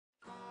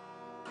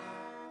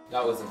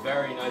That was a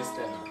very nice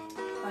dinner.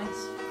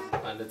 Thanks.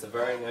 And it's a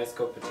very nice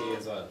cup of tea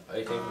as well. I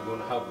think we're going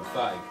to have a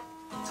fag.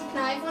 Can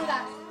I have one,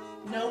 Dad?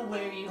 No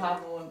way you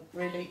have one,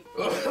 really.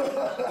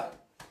 Why?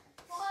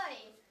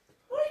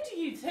 Why do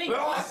you think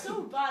it's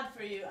so bad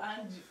for you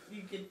and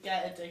you could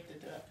get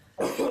addicted to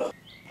it?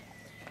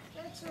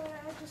 That's alright,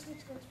 I just need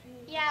to go to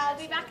pee. Yeah, I'll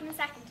be back in a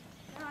second.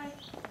 Alright.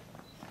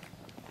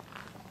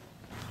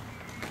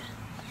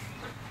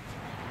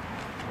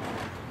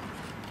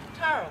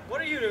 Tara, what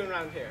are you doing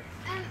around here?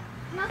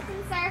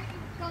 Nothing, sir.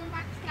 Going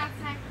back to class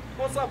now.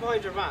 What's that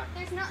behind your back?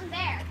 There's nothing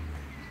there.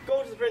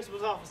 Go to the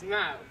principal's office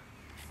now.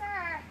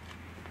 Sir.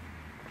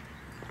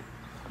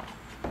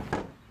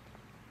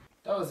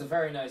 That was a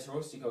very nice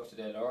roast you cooked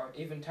today, Laura.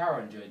 Even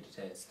Tara enjoyed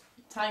the taste.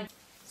 Thanks.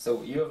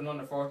 So you have an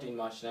under 14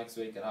 match next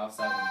week at 7:30.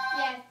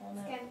 Yeah,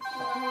 it's good.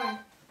 Tomorrow.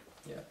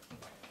 Yeah.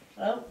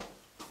 Well,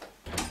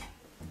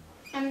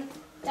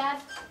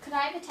 Dad, could I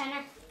have a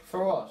tenner?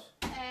 For what?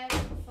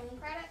 Phone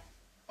credit?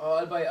 Oh,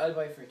 I'll buy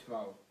it for you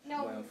tomorrow.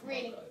 No, My own phone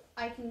really. credit.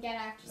 I can get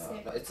after No,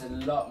 sleep. it's a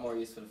lot more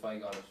useful if I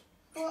got it.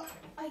 Well,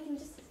 I can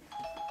just...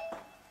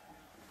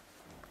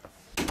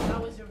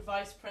 that was your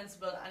vice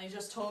principal and he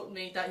just told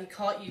me that he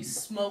caught you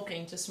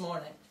smoking this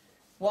morning.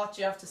 What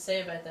do you have to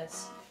say about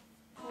this?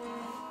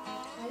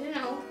 I don't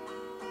know.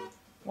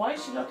 Why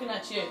is she looking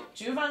at you?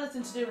 Do you have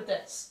anything to do with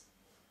this?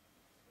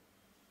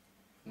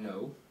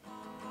 No.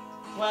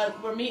 Well,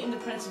 we're meeting the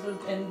principal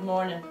in the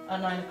morning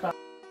at 9 o'clock.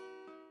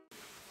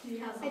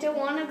 I don't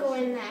want to go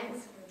in now.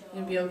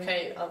 You'll be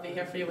okay. I'll be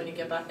here for you when you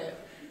get back out.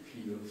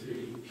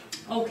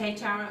 Okay,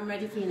 Tara, I'm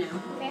ready for you now.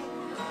 Okay.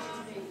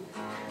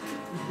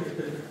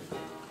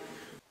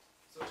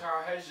 So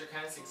Tara, how did your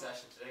counselling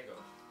session today go?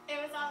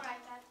 It was alright,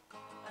 Dad.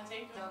 I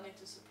think we all need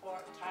to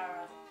support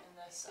Tara in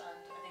this and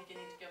I think you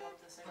need to give up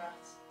the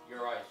cigarettes.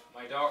 You're right.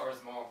 My daughter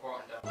is more